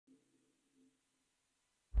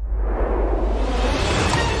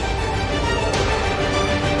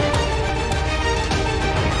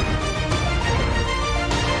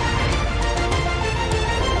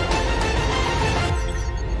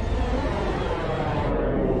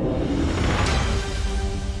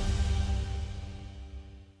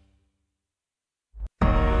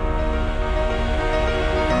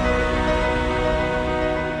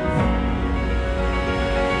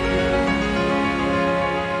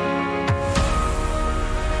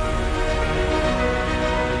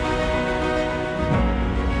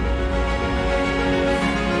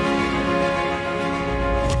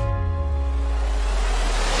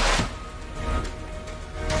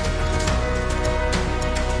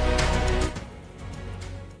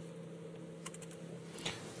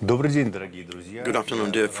Good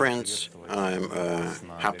afternoon, dear friends. I'm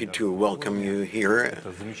happy to welcome you here at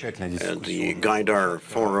the GAIDAR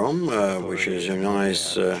Forum, which is a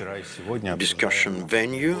nice discussion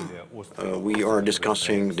venue. We are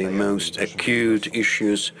discussing the most acute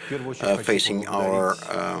issues facing our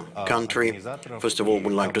country. First of all,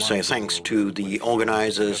 we'd like to say thanks to the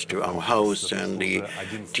organizers, to our hosts, and the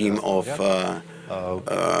team of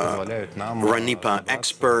RANIPA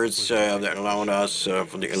experts that allowed us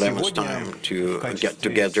for the 11th time to get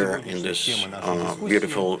together in this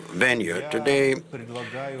beautiful venue. Today,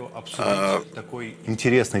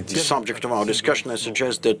 the subject of our discussion, I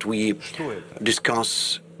suggest that we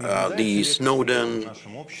discuss the Snowden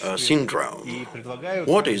syndrome.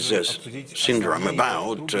 What is this syndrome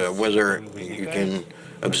about? Whether you can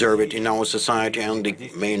observe it in our society and the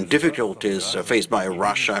main difficulties faced by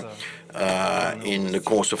Russia in the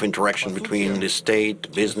course of interaction between the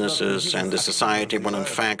state, businesses, and the society, when in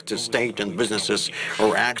fact the state and businesses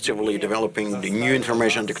are actively developing the new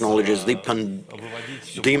information technologies. The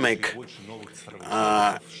pandemic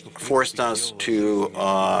forced us to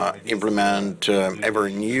implement ever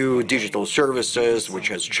new digital services, which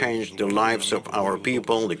has changed the lives of our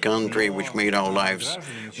people, the country, which made our lives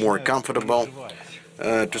more comfortable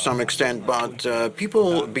to some extent, but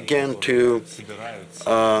people began to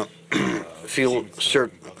feel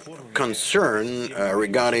certain concern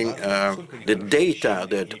regarding the data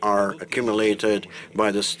that are accumulated by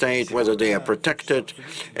the state, whether they are protected,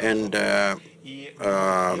 and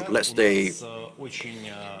lest they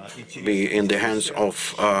be in the hands of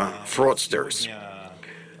fraudsters.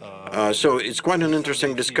 So it's quite an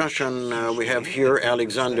interesting discussion. We have here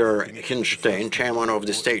Aleksandr Khinshtein, chairman of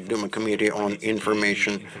the State Duma Committee on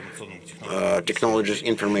Information Technologies,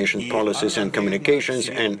 Information Policies and Communications,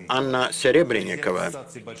 and Anna Serebryanikova,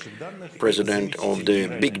 president of the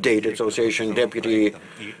Big Data Association, deputy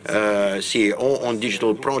CEO on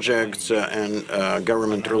digital projects and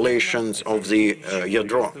government relations of the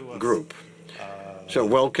Yadro group. So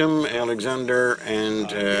welcome, Aleksandr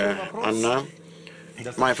and Anna.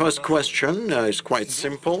 My first question is quite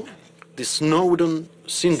simple. The Snowden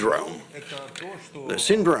syndrome. The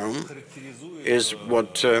syndrome is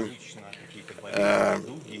what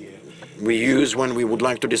we use when we would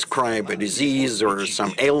like to describe a disease or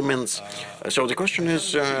some ailments. So the question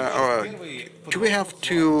is, do we have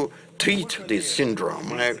to treat this syndrome?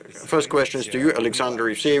 My first question is to you, Aleksandr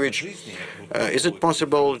Yevseyevich. Is it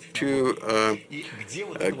possible to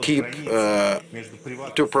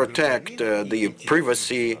to protect the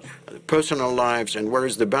privacy, personal lives, and where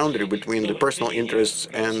is the boundary between the personal interests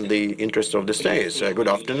and the interests of the states? Good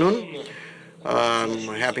afternoon. I'm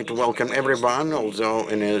happy to welcome everyone, although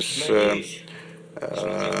in his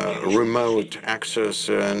remote access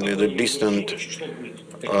and in a distant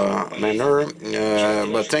manner.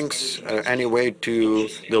 But thanks anyway to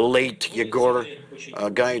the late Yegor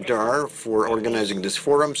GAIDAR for organizing this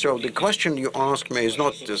forum. So the question you asked me is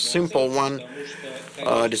not a simple one,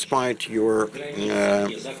 despite your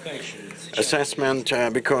assessment,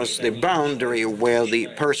 because the boundary where the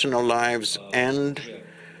personal lives end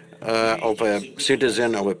of a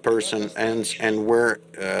citizen, of a person ends, and where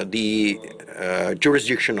the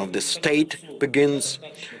jurisdiction of the state begins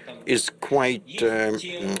is quite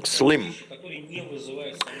slim.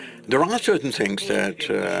 There are certain things that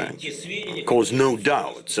cause no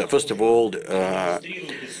doubts. First of all,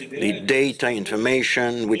 the data,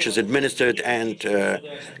 information which is administered and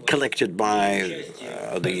collected by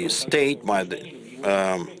the state, by the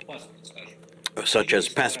such as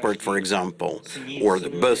passport, for example, or the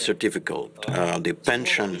birth certificate, the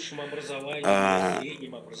pension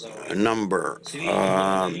number,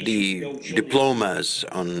 the diplomas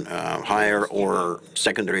on higher or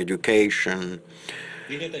secondary education,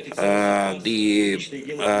 the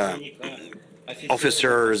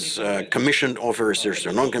officers, commissioned officers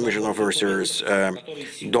or non-commissioned officers,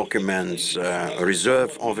 documents,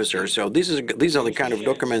 reserve officers. So these are the kind of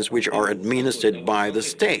documents which are administered by the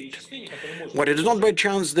state. Well, it is not by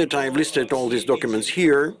chance that I've listed all these documents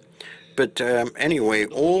here, but anyway,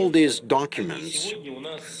 all these documents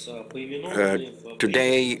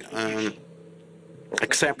today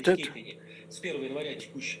accepted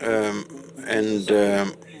and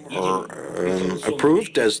are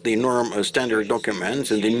approved as the standard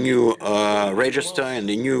documents in the new register and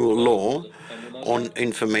the new law on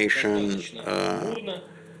information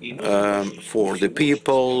for the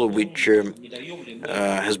people, which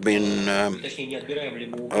has been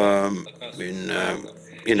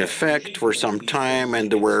in effect for some time, and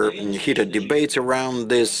there were heated debates around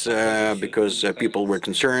this because people were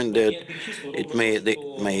concerned that they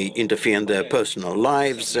may interfere in their personal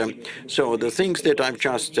lives. So the things that I've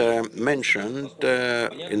just mentioned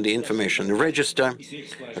in the information registry,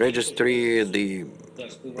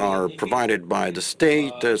 are provided by the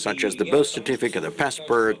state, such as the birth certificate, the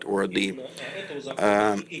passport, or the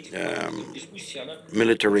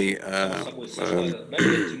military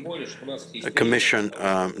commission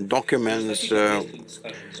documents.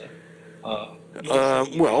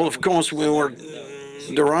 Well, of course,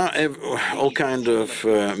 there are all kinds of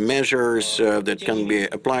measures that can be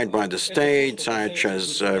applied by the state, such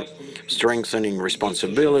as strengthening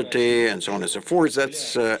responsibility and so on and so forth.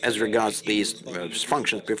 That's as regards these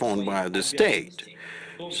functions performed by the state.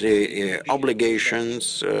 The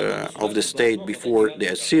obligations of the state before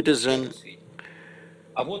their citizen.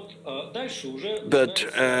 But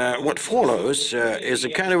what follows is a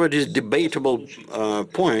kind of a debatable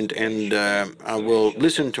point, and I will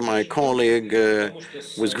listen to my colleague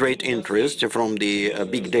with great interest from the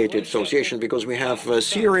Big Data Association, because we have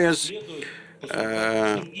serious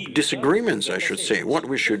disagreements, I should say, what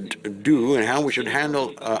we should do and how we should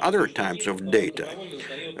handle other types of data,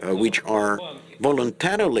 which are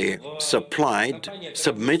voluntarily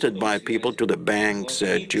submitted by people to the banks,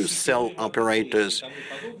 to cell operators,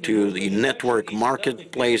 to the network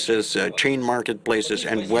marketplaces, chain marketplaces,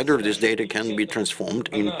 and whether this data can be transformed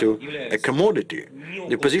into a commodity.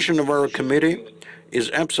 The position of our committee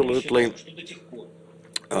is absolutely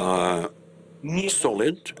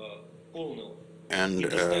solid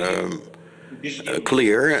and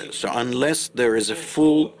clear. So unless there is a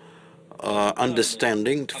full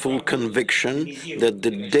understanding, full conviction that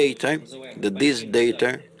these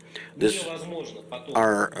data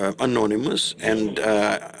are anonymous and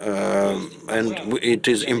it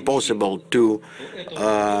is impossible to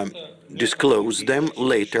disclose them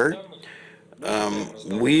later,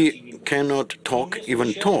 we cannot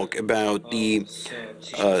even talk about the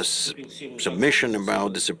submission,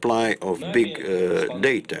 about the supply of big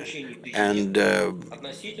data. And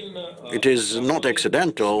it is not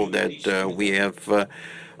accidental that we have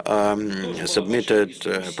submitted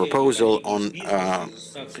a proposal on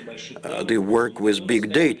the work with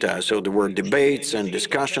big data. So there were debates and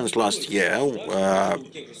discussions last year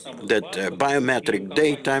that biometric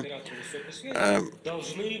data,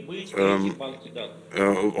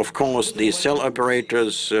 of course, the cell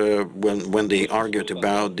operators, when they argued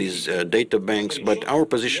about these data banks, but our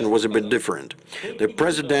position was a bit different. The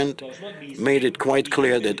president made it quite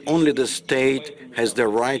clear that only the state has the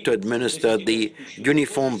right to administer the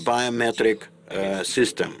uniform biometric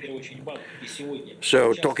system.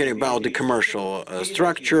 So talking about the commercial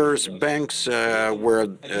structures, banks where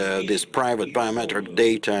this private biometric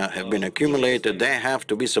data have been accumulated, they have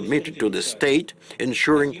to be submitted to the state,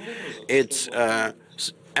 ensuring its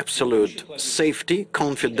absolute safety,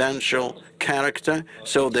 confidential character,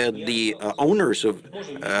 so that the owners of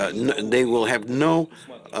they will have no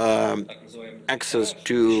access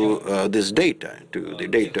to this data, to the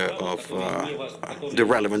data of the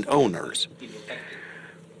relevant owners.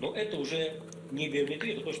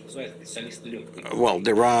 Well,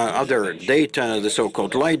 there are other data, the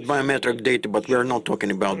so-called light biometric data, but we're not talking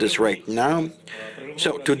about this right now.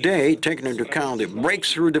 So today, taking into account the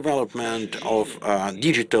breakthrough development of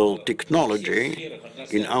digital technology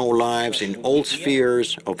in our lives, in all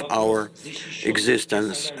spheres of our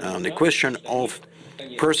existence, the question of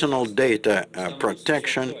personal data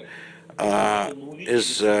protection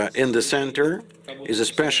is in the center, is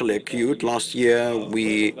especially acute. Last year,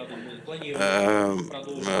 we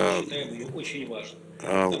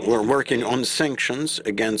were working on sanctions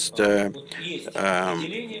against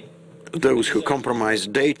those who compromise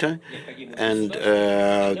data, and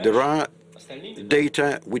there are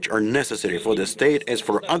data which are necessary for the state as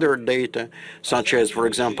for other data, such as, for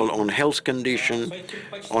example, on health condition,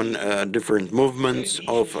 on different movements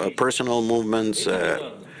of personal movements,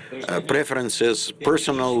 preferences,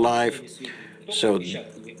 personal life. So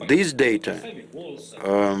these data,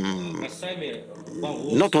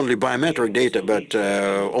 not only biometric data, but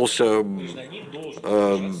also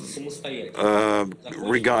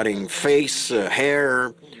regarding face,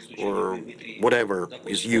 hair, or whatever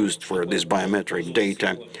is used for this biometric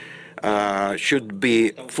data, should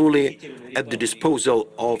be fully at the disposal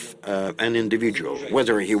of an individual,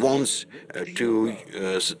 whether he wants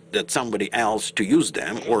that somebody else to use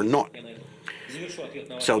them or not.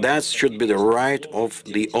 So that should be the right of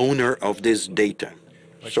the owner of this data.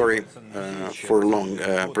 Sorry for long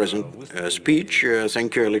present speech.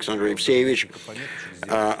 Thank you, Aleksandr Evseevich.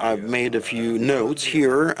 I've made a few notes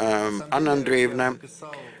here. Anna Andreevna,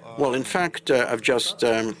 well, in fact, I've just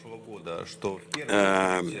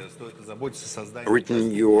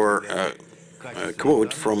written your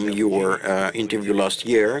quote from your interview last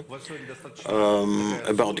year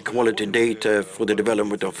about the quality data for the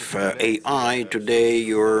development of AI. Today,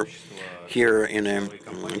 you're here in a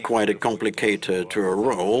quite a complicated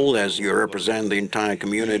role as you represent the entire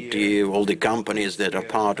community, all the companies that are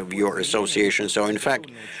part of your association. So, in fact,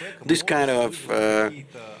 this kind of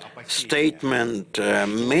statement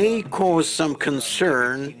may cause some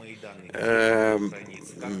concern,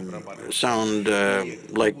 sound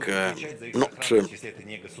like not a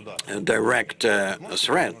direct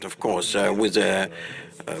threat, of course, with a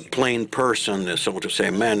plain person, so to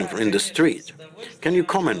say, man in the street. Can you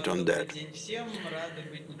comment on that?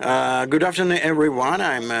 Good afternoon, everyone.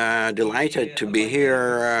 I'm delighted to be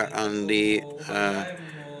here on the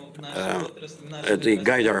at the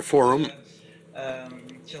Gaidar Forum,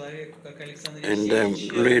 and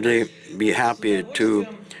really be happy to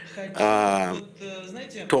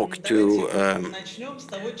talk to a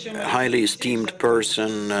highly esteemed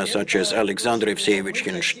person such as Aleksandr Evseevich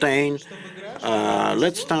Khinshtein.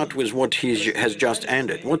 Let's start with what he has just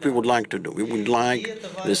ended. What we would like to do. We would like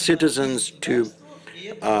the citizens to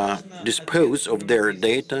dispose of their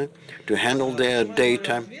data, to handle their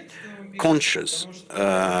data, conscious,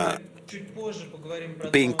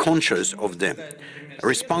 being conscious of them.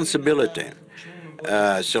 Responsibility.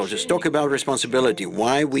 So just talk about responsibility,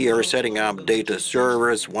 why we are setting up data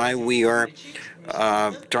servers, why we are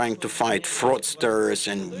trying to fight fraudsters,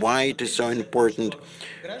 and why it is so important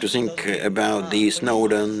to think about the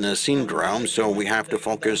Snowden syndrome. So we have to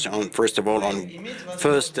focus on, first of all, on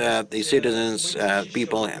the citizens,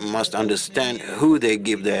 people must understand who they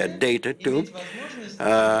give their data to.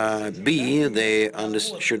 B, they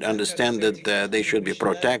should understand that they should be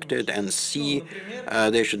protected, and C,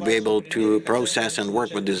 they should be able to process and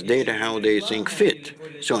work with this data how they think fit.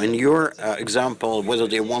 So in your example, whether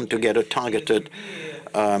they want to get a targeted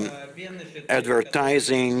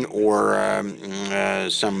advertising or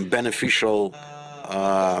some beneficial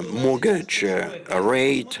mortgage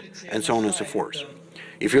rate, and so on and so forth.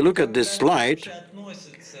 If you look at this slide,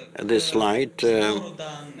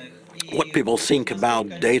 what people think about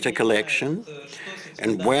data collection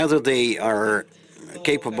and whether they are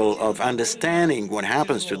capable of understanding what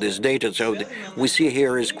happens to this data. So we see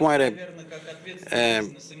here is quite a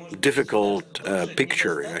difficult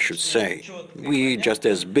picture, I should say. We, just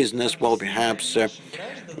as business, well, perhaps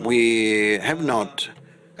we have not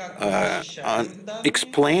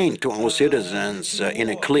explained to our citizens in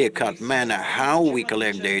a clear-cut manner how we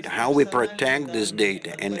collect data, how we protect this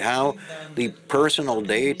data, and how the personal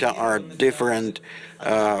data are different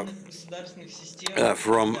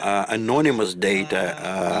from anonymous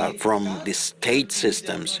data, from the state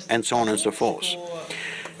systems, and so on and so forth.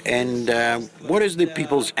 And what is the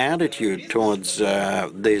people's attitude towards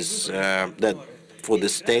this, that for the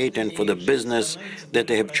state and for the business that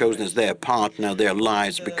they have chosen as their partner, their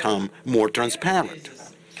lives become more transparent?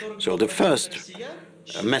 So the first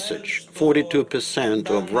message,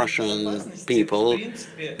 42% of Russian people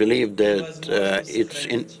believe that it's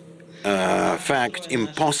in fact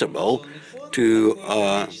impossible to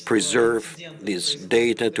preserve this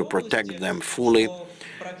data, to protect them fully,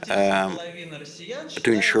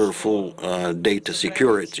 to ensure full data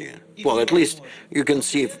security. Well, at least you can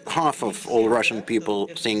see half of all Russian people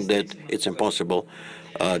think that it's impossible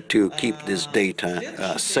to keep this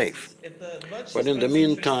data safe. But in the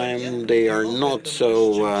meantime, they are not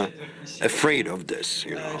so afraid of this,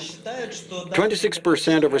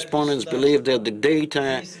 26% of respondents believe that the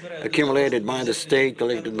data accumulated by the state,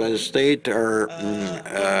 collected by the state, are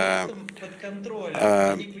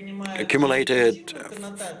accumulated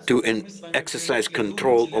to exercise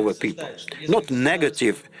control over people. Not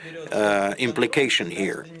negative implication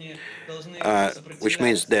here, which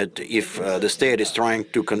means that if the state is trying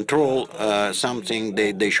to control something,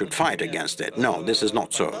 they should fight against it. No, this is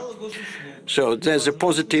not so. So there's a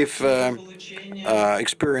positive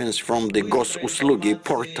experience from the Gosuslugi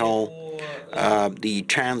portal, the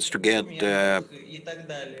chance to get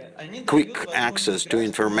quick access to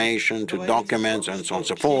information, to documents, and so on and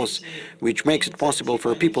so forth, which makes it possible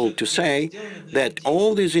for people to say that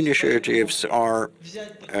all these initiatives are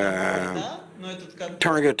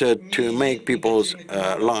targeted to make people's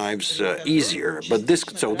lives easier. But this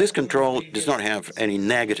control does not have any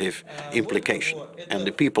negative implication, and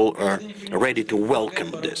the people are ready to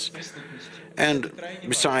welcome this. And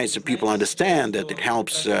besides, people understand that it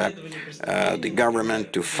helps the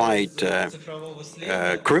government to fight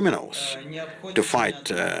criminals, to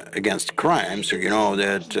fight against crime. So you know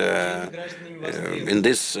that in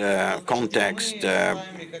this context,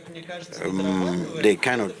 they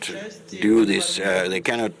cannot do this, they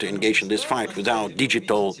cannot engage in this fight without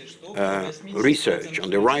digital research. On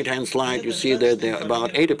the right-hand slide, you see that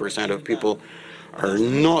about 80% of people are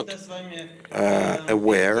not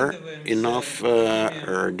aware enough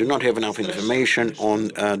or do not have enough information on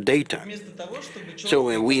data.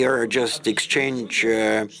 So we are just exchange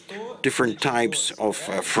different types of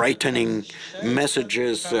frightening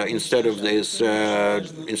messages instead of this,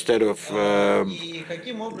 instead of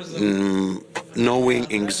knowing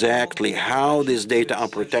exactly how these data are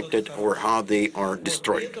protected or how they are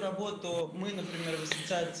destroyed.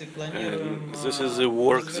 And this is the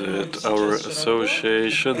work that our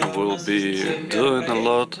association will be doing a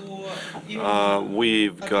lot.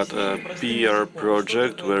 We've got a PR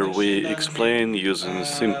project where we explain using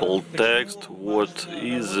simple text what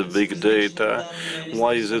is big data,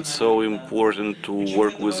 why is it so important to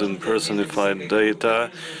work with impersonified data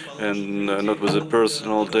and not with the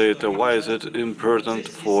personal data, why is it important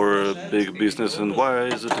for big business and why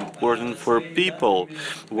is it important for people,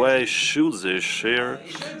 why should they share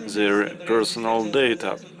their personal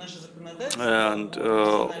data. And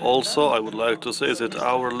also, I would like to say that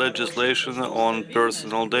our legislation on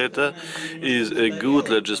personal data is a good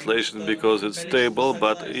legislation because it's stable,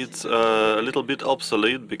 but it's a little bit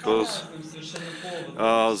obsolete because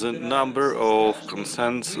the number of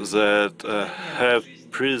consents that have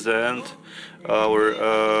present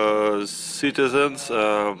our citizens,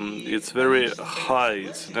 it's very high,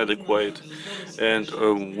 it's inadequate, and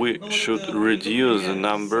we should reduce the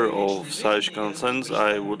number of such consents.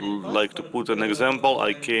 I would like to put an example.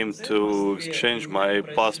 I came to exchange my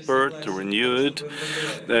passport, to renew it,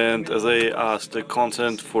 and they asked the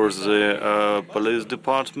consent for the police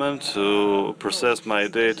department to process my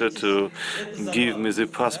data, to give me the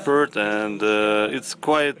passport, and it's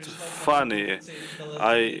quite funny.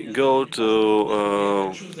 I go to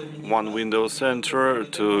one window center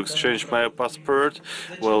to exchange my passport.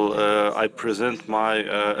 Well, I present my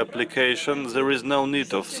application. There is no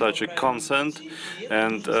need of such a consent,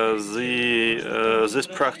 and this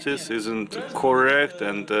practice isn't correct,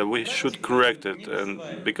 and we should correct it. And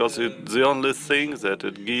because the only thing that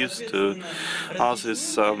it gives to us is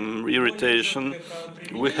some irritation,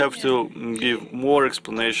 we have to give more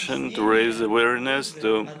explanation to raise awareness,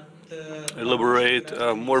 to elaborate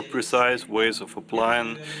more precise ways of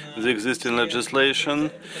applying the existing legislation,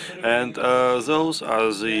 and those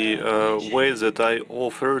are the ways that I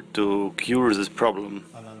offer to cure this problem.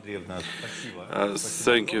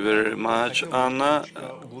 Thank you very much, Anna.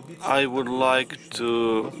 I would like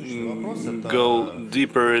to go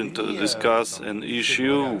deeper into discuss an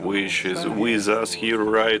issue which is with us here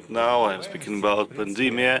right now. I'm speaking about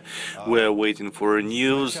pandemia. We're waiting for a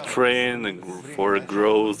new strain and for a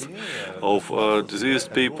growth of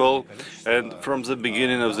diseased people. And from the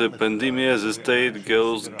beginning of the pandemia, the state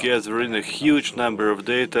goes gathering a huge number of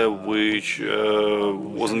data which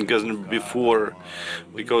wasn't gathered before,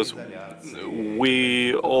 because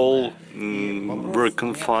we all were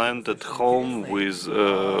confined at home with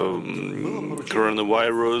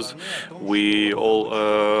coronavirus. We all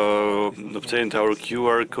obtained our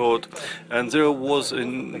QR code, and there was a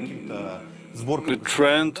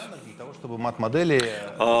trend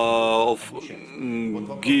of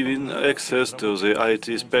giving access to the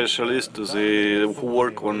IT specialists, to the who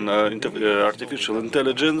work on artificial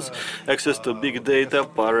intelligence, access to big data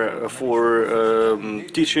for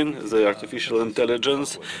teaching the artificial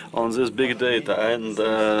intelligence on this big data. And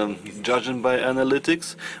judging by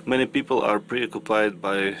analytics, many people are preoccupied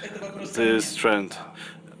by this trend.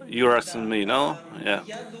 You're asking me, no? Yeah.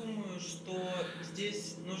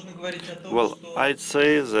 Well, I'd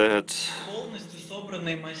say that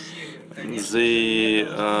the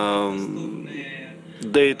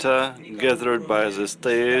data gathered by the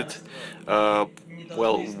state,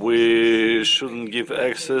 well, we shouldn't give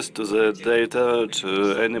access to the data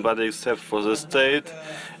to anybody except for the state,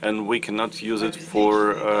 and we cannot use it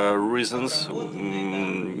for reasons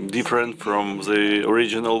different from the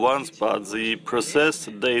original ones, but the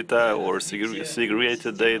processed data or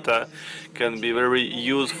segregated data can be very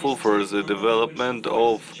useful for the development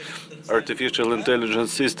of artificial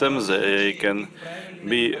intelligence systems. They can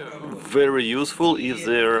be very useful if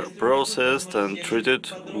they're processed and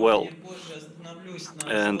treated well.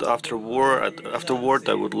 And afterward,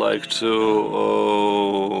 I would like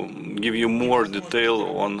to give you more detail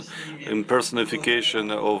on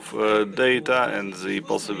impersonification of data and the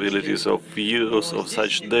possibilities of use of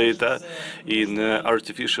such data in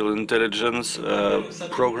artificial intelligence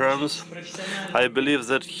programs. I believe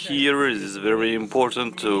that here it is very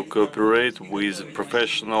important to cooperate with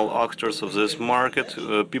professional actors of this market,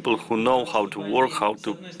 people who know how to work, how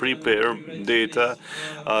to prepare data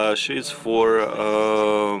sheets for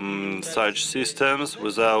such systems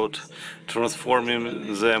without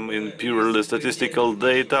transforming them in purely statistical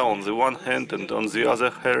data on the one hand, and on the other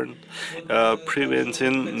hand,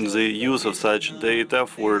 preventing the use of such data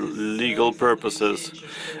for legal purposes.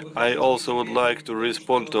 I also would like to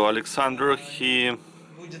respond to Aleksandr. He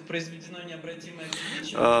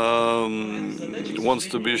wants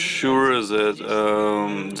to be sure that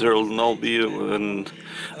there will not be an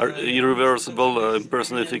irreversible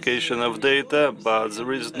impersonification of data, but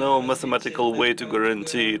there is no mathematical way to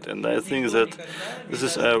guarantee it. And I think that this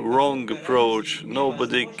is a wrong approach.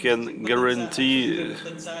 Nobody can guarantee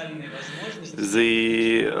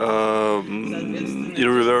the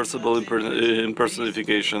irreversible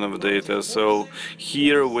impersonification of data. So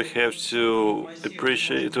here we have to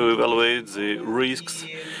evaluate the risks,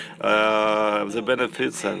 the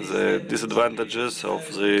benefits and the disadvantages of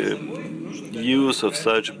the use of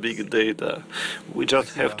such big data. We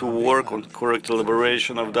just have to work on correct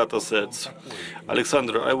elaboration of data sets.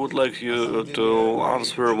 Aleksandr, I would like you to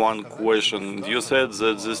answer one question. You said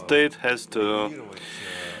that the state has to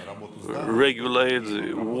regulate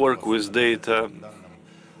the work with data,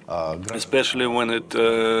 especially when it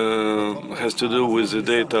has to do with the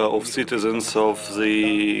data of citizens of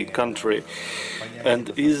the country.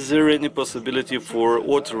 And is there any possibility for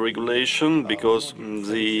auto-regulation, because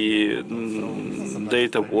the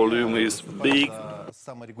data volume is big,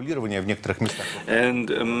 and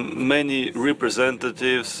many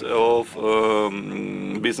representatives of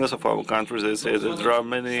business of our country, they say that there are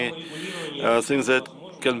many things that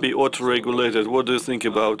can be auto-regulated. What do you think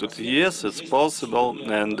about it? Yes, it's possible,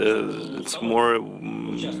 and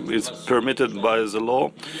it's permitted by the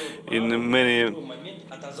law in many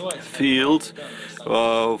fields.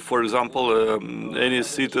 For example, any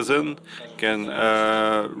citizen can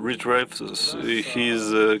retrieve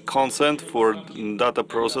his consent for data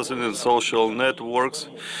processing in social networks.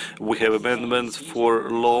 We have amendments for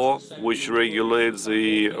law which regulates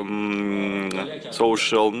the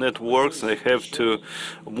social networks. They have to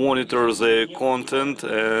monitor the content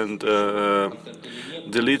and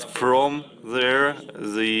delete from there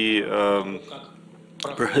the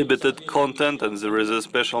prohibited content, and there is a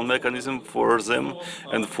special mechanism for them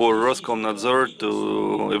and for Roskomnadzor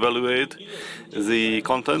to evaluate the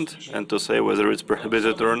content and to say whether it's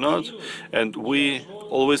prohibited or not. And we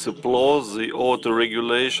always applaud the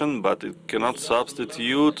auto-regulation, but it cannot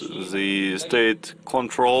substitute the state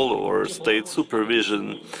control or state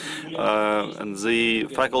supervision. And the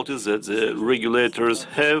faculties that the regulators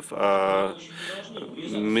have,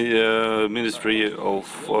 Ministry of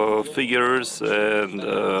Figures and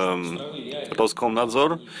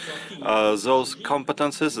Roskomnadzor, those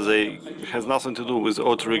competences, they have nothing to do with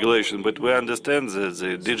auto-regulation, but we understand that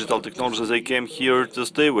the digital technologies, they came here to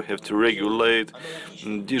stay. We have to regulate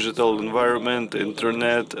digital environment,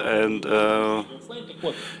 internet, and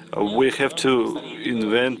we have to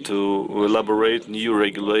invent, to elaborate new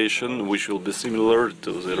regulation which will be similar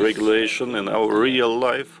to the regulation in our real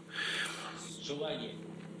life.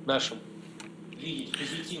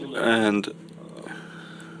 And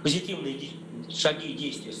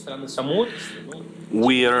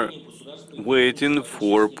we are waiting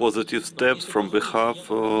for positive steps from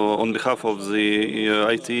on behalf of the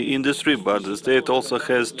IT industry, but the state also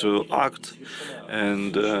has to act.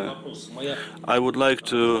 And I would like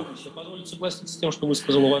to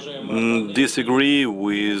disagree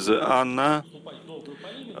with Anna.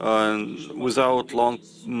 And without long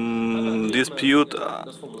dispute,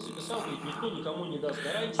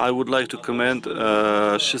 I would like to comment.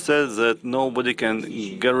 She says that nobody can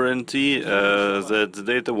guarantee that the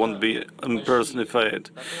data won't be impersonified.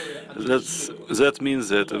 That means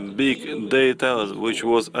that big data which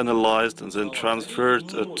was analyzed and then transferred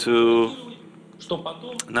to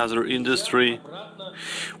another industry,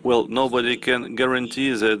 well, nobody can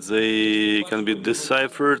guarantee that they can be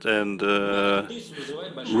deciphered and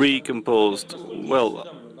recomposed. Well,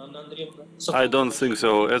 I don't think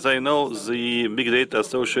so. As I know, the Big Data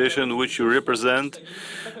Association, which you represent,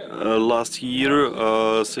 last year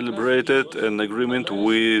celebrated an agreement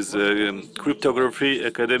with Cryptography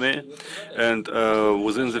Academy, and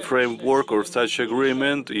within the framework of such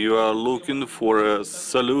agreement, you are looking for a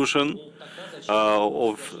solution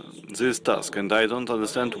of this task, and I don't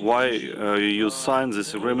understand why you signed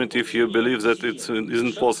this agreement if you believe that it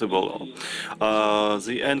isn't possible.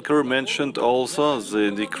 The anchor mentioned also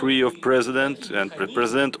the decree of president and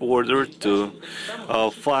president ordered to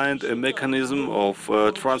find a mechanism of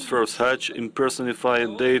transfer of such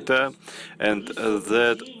impersonified data, and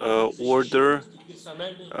that order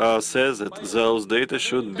says that those data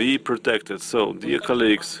should be protected. So, dear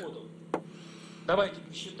colleagues,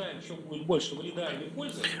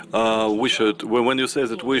 we should, when you say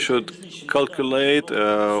that we should calculate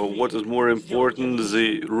what is more important,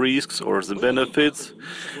 the risks or the benefits,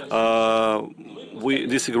 we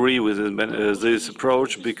disagree with this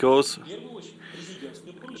approach, because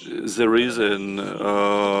there is a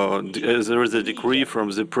decree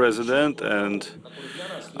from the president, and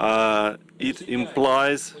it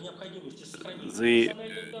implies the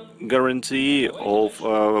guarantee of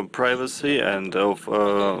privacy and of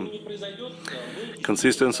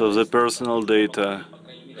consistency of the personal data.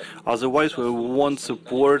 Otherwise, we won't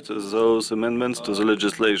support those amendments to the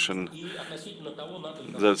legislation.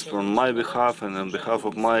 That's from my behalf and on behalf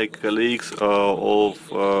of my colleagues of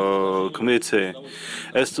committee.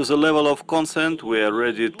 As to the level of consent, we are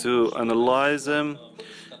ready to analyze them,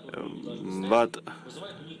 but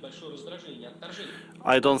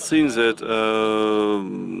I don't think that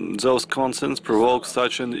those consents provoke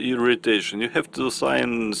such an irritation. You have to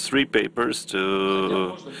sign 3 papers,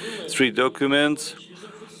 3 documents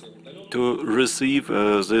to receive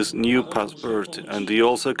this new passport, and you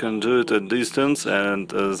also can do it at distance and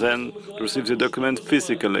then receive the document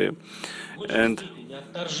physically. And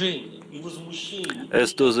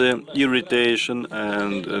as to the irritation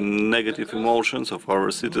and negative emotions of our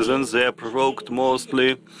citizens, they are provoked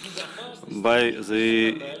mostly by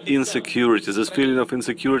the insecurity, this feeling of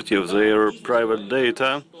insecurity of their private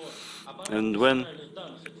data. And when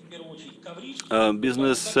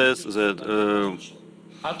business says that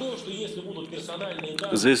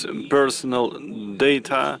this personal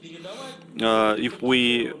data, if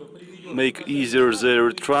we make easier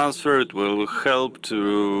their transfer, it will help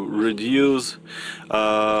to reduce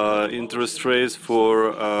interest rates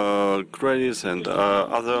for credits and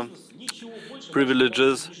other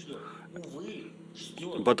privileges.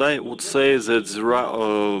 But I would say that there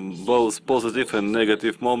are both positive and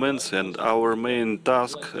negative moments, and our main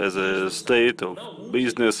task as a state of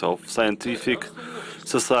business, of scientific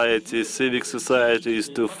society, civic society, is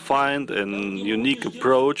to find a unique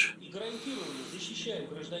approach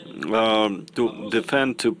to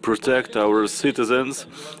defend, to protect our citizens,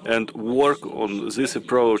 and work on this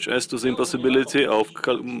approach. As to the impossibility of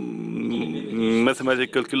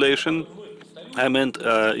mathematical calculation, I meant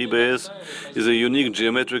EBS is a unique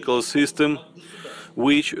geometrical system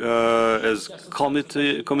which, as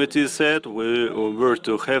committee said, we were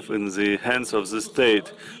to have in the hands of the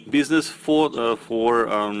state. Business fought for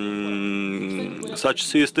such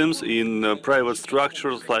systems in private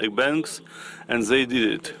structures like banks, and they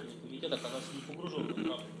did it.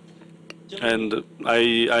 And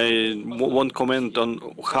I won't comment on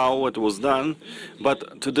how it was done,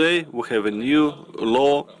 but today we have a new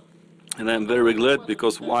law. And I'm very glad,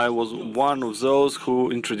 because I was one of those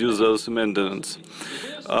who introduced those amendments.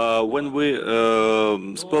 When we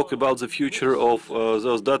spoke about the future of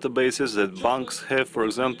those databases that banks have, for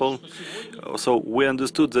example, so we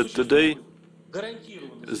understood that today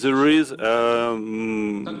there is a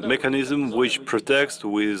mechanism which protects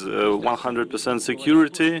with 100%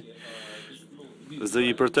 security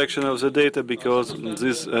the protection of the data, because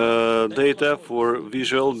this data for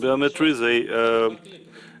visual biometry, they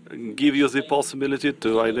give you the possibility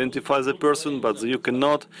to identify the person, but you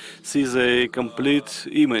cannot see the complete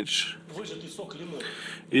image.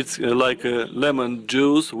 It's like a lemon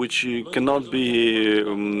juice, which cannot be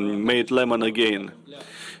made lemon again.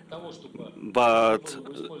 But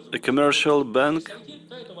a commercial bank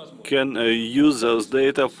can use those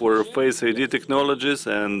data for Face ID technologies,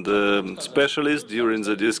 and specialists during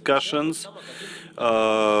the discussions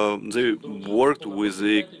they worked with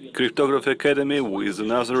the Cryptography Academy, with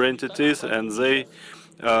other entities, and they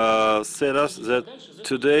said us that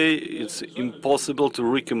today it's impossible to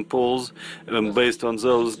recompose, based on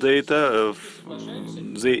those data,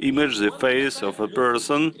 the image, the face of a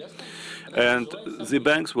person. And the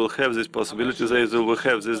banks will have this possibility. They will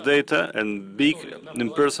have this data and big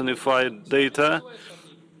impersonified data.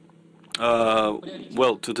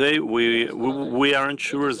 Well, today we aren't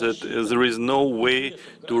sure that there is no way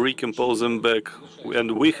to recompose them back,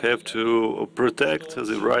 and we have to protect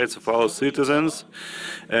the rights of our citizens.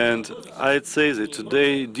 And I'd say that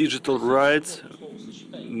today digital rights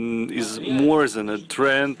is more than a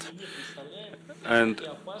trend, and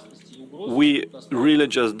we really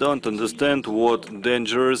just don't understand what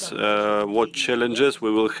dangers, what challenges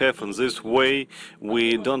we will have in this way.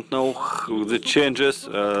 We don't know the changes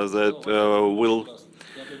that will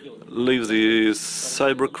leave the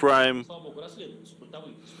cybercrime,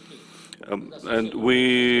 and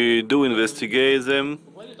we do investigate them.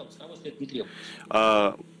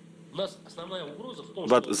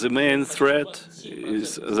 But the main threat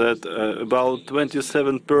is that about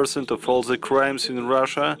 27% of all the crimes in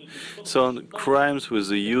Russia, so crimes with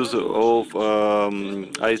the use of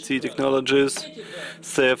IT technologies,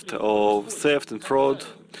 theft and fraud,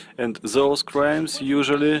 and those crimes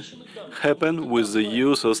usually happen with the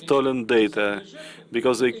use of stolen data,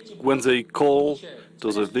 because when they call to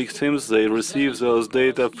the victims, they receive those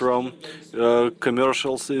data from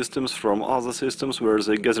commercial systems, from other systems where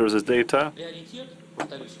they gather this data.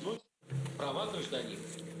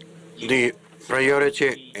 The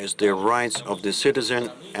priority is the rights of the citizen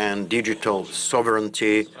and digital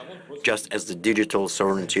sovereignty, just as the digital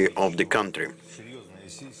sovereignty of the country.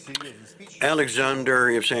 Alexander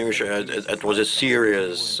Yevsenovich, it was a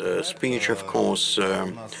serious speech, of course.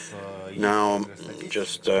 Now,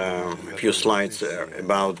 just a few slides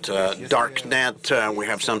about darknet. We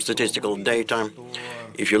have some statistical data.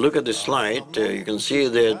 If you look at the slide, you can see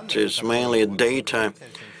that it's mainly data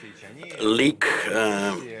leak.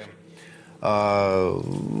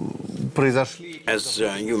 As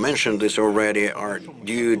you mentioned this already, are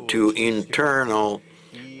due to internal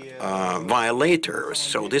violators.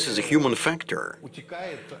 So this is a human factor,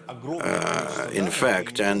 in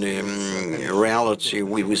fact, and in reality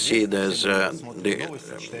we see there's a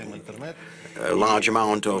large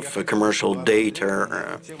amount of commercial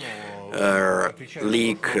data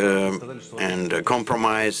leak and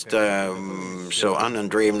compromised. So Anna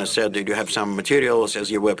Andreevna said that you have some materials as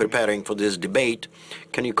you were preparing for this debate.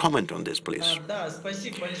 Can you comment on this, please?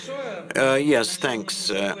 Yes,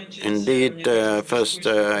 thanks. Indeed, first,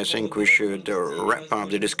 I think we should wrap up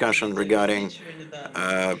the discussion regarding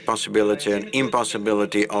possibility and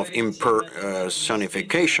impossibility of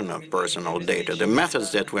impersonification of personal data. The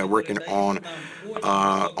methods that we're working on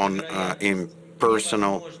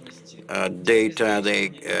impersonal data, they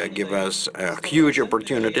give us huge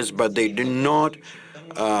opportunities, but they do not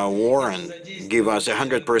give us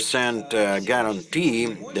 100%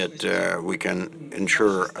 guarantee that we can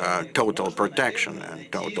ensure total protection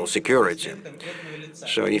and total security.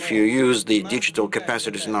 So if you use the digital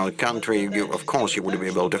capacities in our country, of course you would be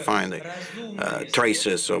able to find the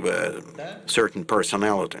traces of a certain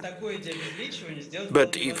personality.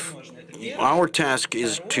 But if our task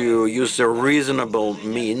is to use the reasonable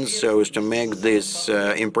means so as to make this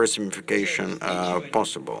impersonification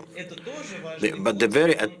possible. But the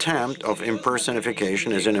very attempt of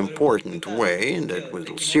impersonification is an important way that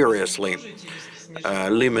will seriously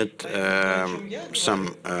limit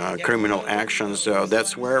some criminal actions. So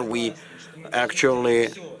that's where we actually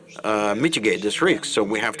mitigate this risk. So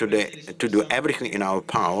we have to do everything in our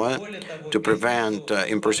power to prevent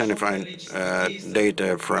impersonified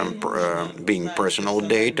data from being personal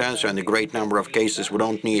data. So in a great number of cases, we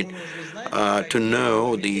don't need to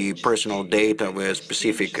know the personal data of a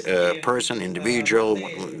specific person, individual.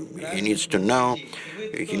 He needs to know.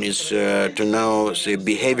 He needs to know the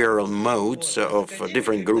behavioral modes of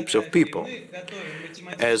different groups of people.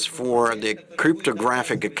 As for the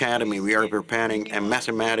cryptographic academy, we are preparing a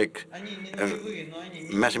mathematical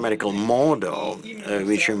model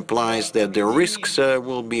which implies that the risks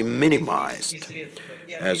will be minimized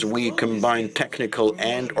as we combine technical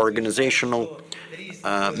and organizational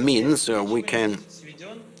means. We can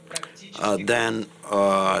then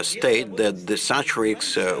state that such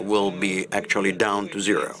risks will be actually down to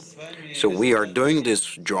zero. So we are doing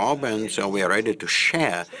this job, and so we are ready to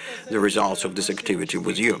share the results of this activity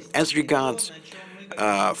with you. As regards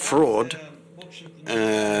fraud,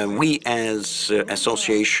 we as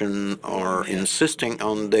association are insisting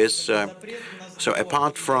on this. So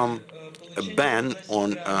apart from a ban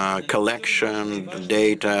on collection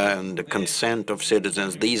data and the consent of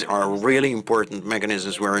citizens, these are really important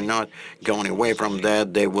mechanisms. We're not going away from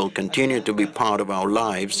that. They will continue to be part of our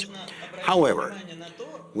lives. However,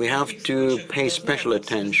 we have to pay special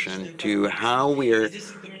attention to how we are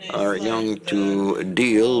going to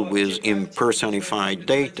deal with impersonified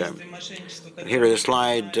data. Here is a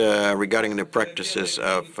slide regarding the practices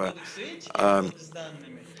of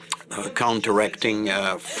counteracting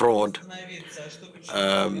fraud.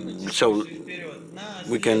 So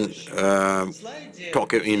we can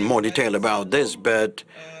talk in more detail about this, but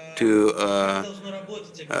to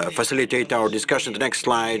facilitate our discussion. The next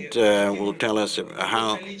slide will tell us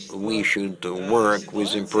how we should work with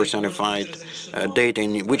impersonified data,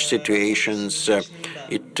 in which situations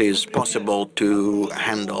it is possible to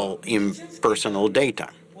handle impersonal data.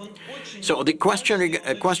 So the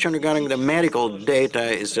question regarding the medical data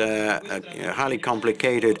is a highly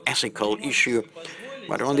complicated ethical issue.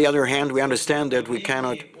 But on the other hand, we understand that we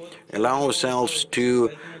cannot allow ourselves to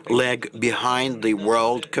lag behind the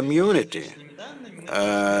world community.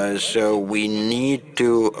 So we need to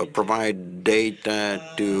provide data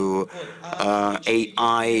to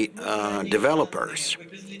AI developers.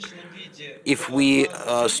 If we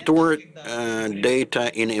store data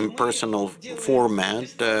in impersonal format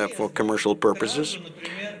for commercial purposes,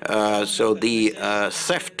 so the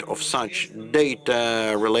theft of such data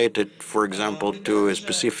related, for example, to a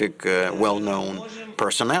specific well-known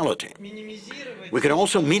personality. We can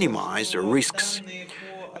also minimize the risks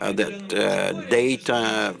that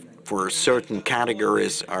data for certain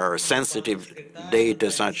categories are sensitive data,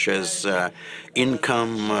 such as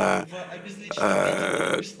income,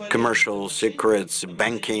 commercial secrets,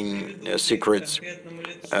 banking secrets,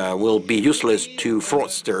 will be useless to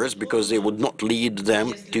fraudsters because they would not lead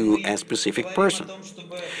them to a specific person.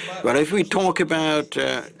 But if we talking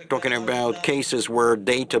about cases where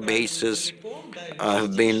databases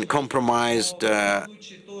have been compromised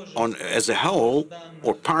as a whole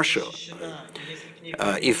or partial,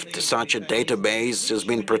 if such a database has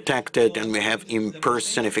been protected and we have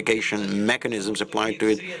impersonification mechanisms applied to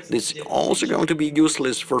it, this is also going to be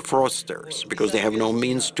useless for fraudsters because they have no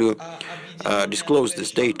means to disclose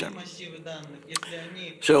this data.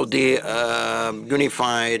 So the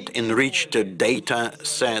unified, enriched data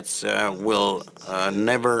sets will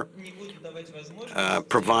never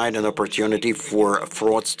provide an opportunity for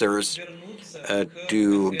fraudsters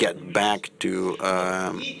to get back to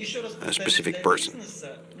a specific person.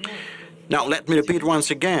 Now, let me repeat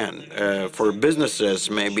once again, for businesses,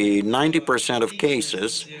 maybe 90% of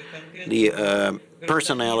cases, the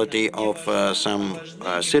personality of some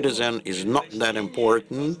citizen is not that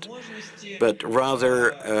important, but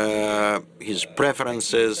rather his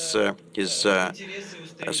preferences, his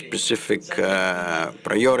specific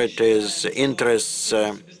priorities, interests,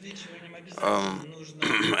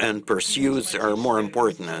 and pursuits are more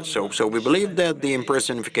important. So we believe that the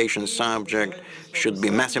impersonification subject should be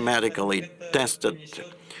mathematically tested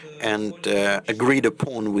and agreed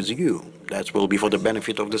upon with you. That will be for the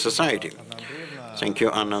benefit of the society. Thank you,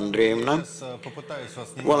 Anna Andreevna.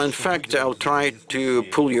 Well, in fact, I'll try to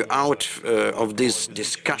pull you out of this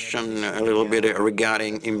discussion a little bit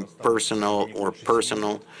regarding impersonal or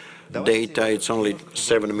personal data. It's only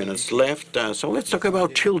 7 minutes left, so let's talk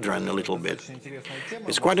about children a little bit.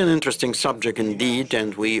 It's quite an interesting subject indeed,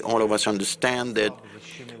 and we all of us understand that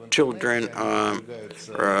children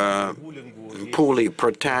are poorly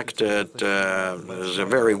protected. There's a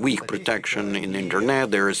very weak protection in the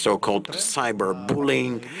internet. There is so-called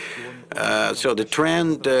cyberbullying. So the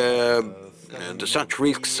trend, such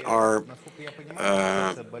risks are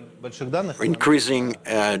increasing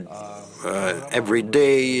every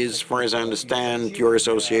day. As far as I understand, your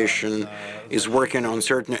association is working on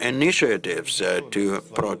certain initiatives to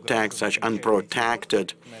protect such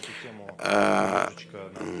unprotected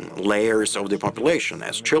layers of the population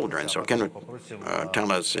as children. So can you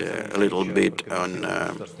tell us a little bit on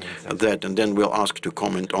that, and then we'll ask to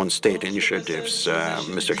comment on state initiatives.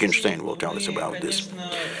 Mr. Khinshtein will tell us about this.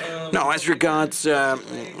 Now, as regards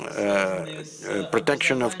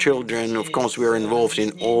protection of children, of course, we are involved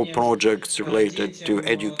in all projects related to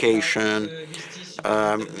education.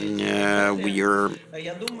 We are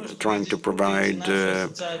trying to provide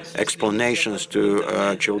explanations to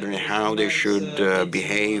children how they should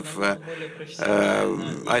behave.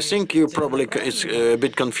 I think you probably it's a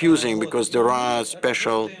bit confusing because there are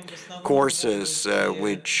special courses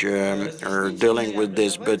which are dealing with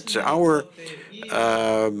this, but our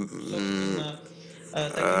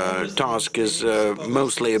task is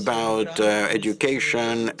mostly about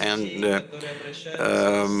education and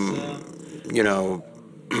you know,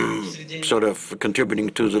 sort of contributing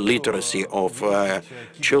to the literacy of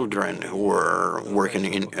children who are working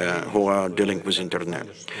in, who are dealing with internet.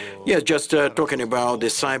 Yes, just talking about the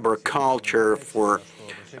cyber culture for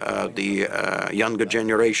the younger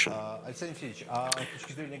generation.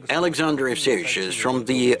 Aleksandr Evseevich, from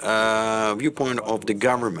the viewpoint of the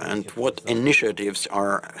government, what initiatives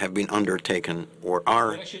have been undertaken or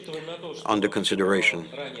are under consideration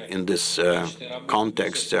in this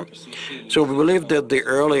context? So we believe that the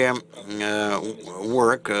earlier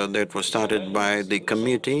work that was started by the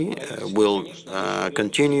committee will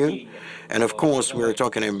continue, And of course, we're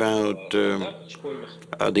talking about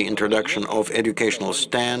the introduction of educational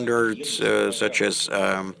standards such as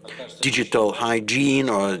digital hygiene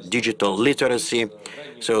or digital literacy.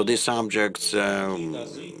 So these subjects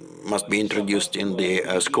must be introduced in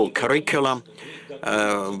the school curriculum.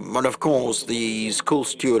 But of course, the school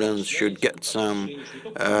students should get some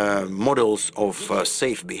models of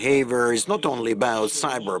safe behavior. It's not only about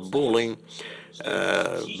cyberbullying,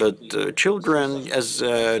 but children as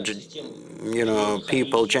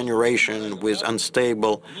people, generation with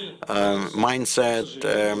unstable mindset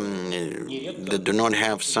that do not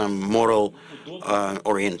have some moral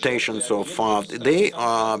orientation so far, they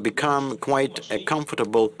become quite a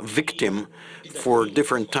comfortable victim for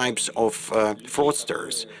different types of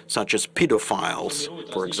fraudsters, such as pedophiles,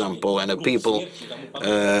 for example, and people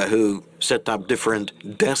who set up different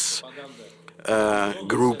death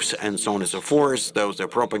groups and so on and so forth. Those are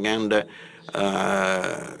propaganda,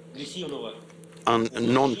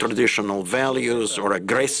 non-traditional values or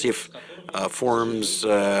aggressive forms.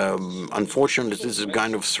 Unfortunately, this is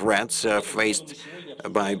kind of threats faced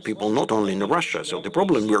by people not only in Russia. So the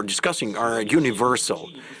problem we're discussing are universal,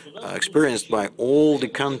 experienced by all the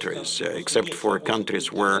countries, except for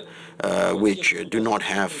countries which do not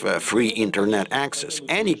have free internet access.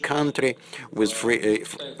 Any country with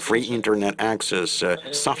free internet access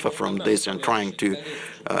suffer from this and trying to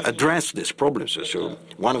address these problems. So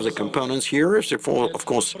one of the components here is, of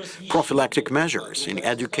course, prophylactic measures in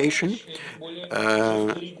education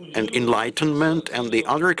and enlightenment, and the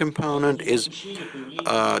other component is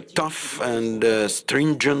tough and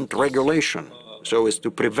stringent regulation, so as to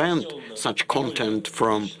prevent such content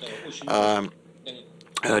from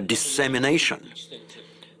dissemination.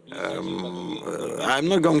 I'm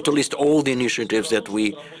not going to list all the initiatives that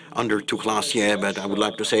we undertook last year, but I would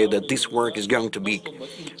like to say that this work is going to be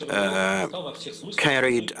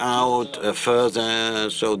carried out further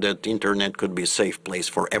so that the internet could be a safe place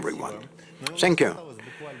for everyone. Thank you.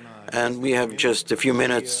 And we have just a few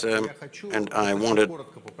minutes, and I wanted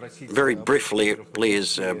very briefly,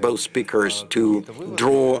 please, both speakers to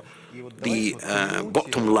draw the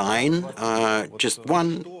bottom line, just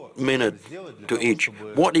 1 minute to each.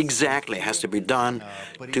 What exactly has to be done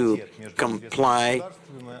to comply,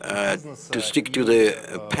 to stick to the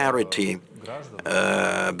parity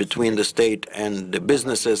between the state and the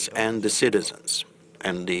businesses and the citizens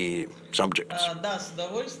and the subjects?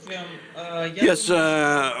 Yes,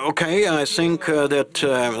 okay, I think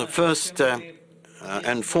that first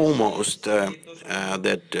and foremost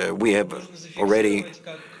that we have already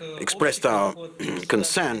expressed our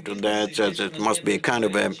consent that it must be a kind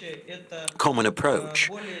of a common approach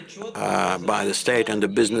by the state and the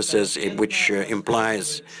businesses, which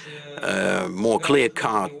implies more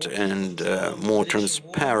clear-cut and more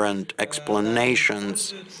transparent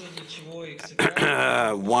explanations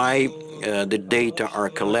why the data are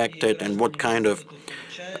collected and what kind of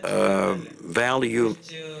value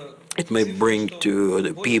it may bring to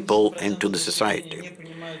the people and to the society.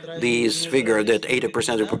 These figure that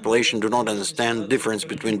 80% of the population do not understand the difference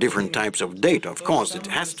between different types of data. Of course, it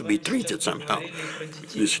has to be treated somehow.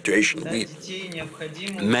 The situation we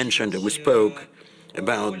mentioned, we spoke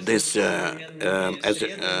about this as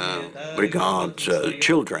regards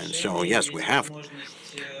children. So yes, we have.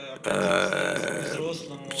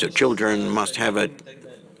 So children must have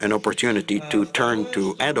an opportunity to turn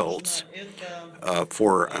to adults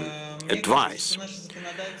for advice.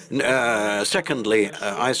 Secondly,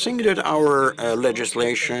 I think that our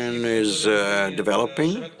legislation is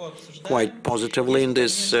developing quite positively in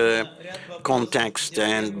this context,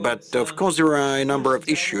 but of course there are a number of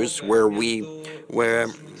issues where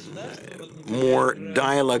more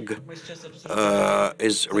dialogue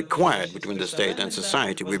is required between the state and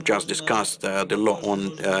society. We've just discussed the law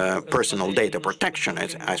on personal data protection.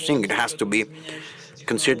 I think it has to be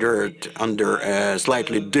considered under a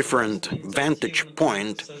slightly different vantage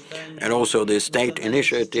point, and also the state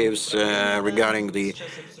initiatives regarding the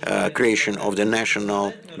creation of the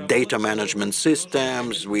national data management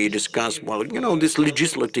systems. We discussed, well, this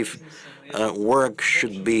legislative work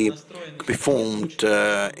should be performed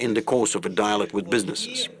in the course of a dialogue with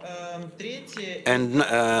businesses. And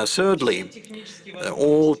thirdly,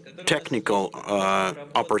 all technical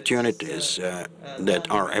opportunities that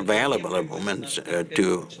are available at the moment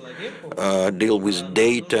to deal with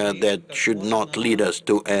data that should not lead us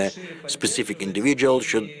to a specific individual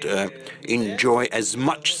should enjoy as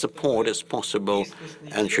much support as possible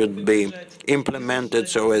and should be implemented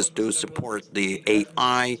so as to support the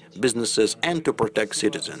AI businesses and to protect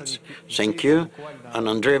citizens. Thank you,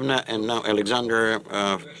 Anna Andreevna, and now Aleksandr,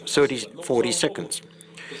 40 seconds.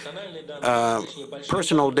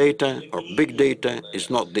 Personal data or big data is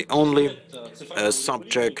not the only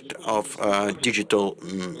subject of digital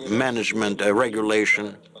management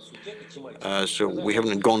regulation. So we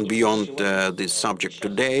haven't gone beyond this subject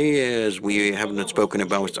today, as we haven't spoken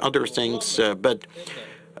about other things. But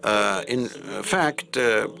in fact,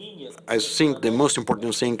 I think the most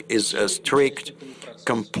important thing is a strict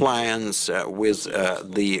compliance with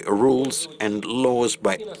the rules and laws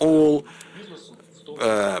by all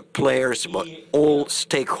players, by all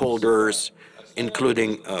stakeholders,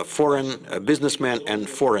 including foreign businessmen and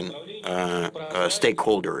foreign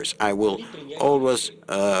stakeholders. I will always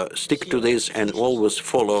stick to this and always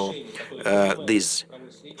follow this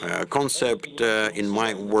concept in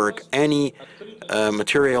my work. Any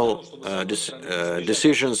material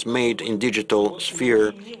decisions made in digital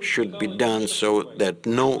sphere should be done so that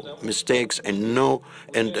no mistakes and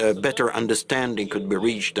better understanding could be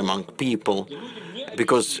reached among people,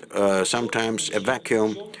 because sometimes a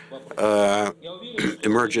vacuum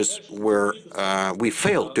emerges where we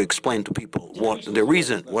fail to explain to people what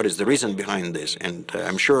is the reason behind this. And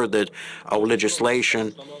I'm sure that our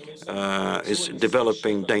legislation is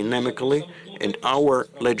developing dynamically, and our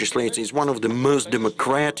legislation is one of the most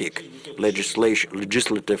democratic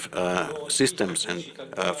legislative systems and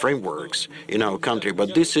frameworks in our country.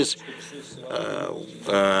 But this is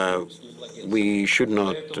we should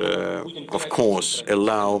not, of course,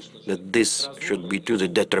 allow that this should be to the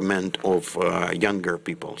detriment of younger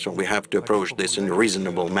people. So we have to approach this in a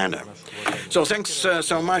reasonable manner. So thanks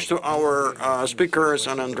so much to our speakers,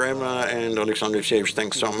 Anna Andreevna and Aleksandr.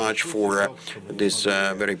 Thanks so much for this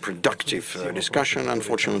very productive discussion.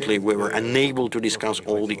 Unfortunately, we were unable to discuss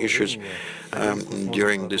all the issues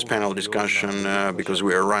during this panel discussion because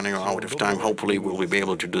we are running out of time. Hopefully, we will be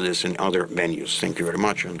able to do this in other venues. Thank you very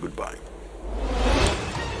much and goodbye.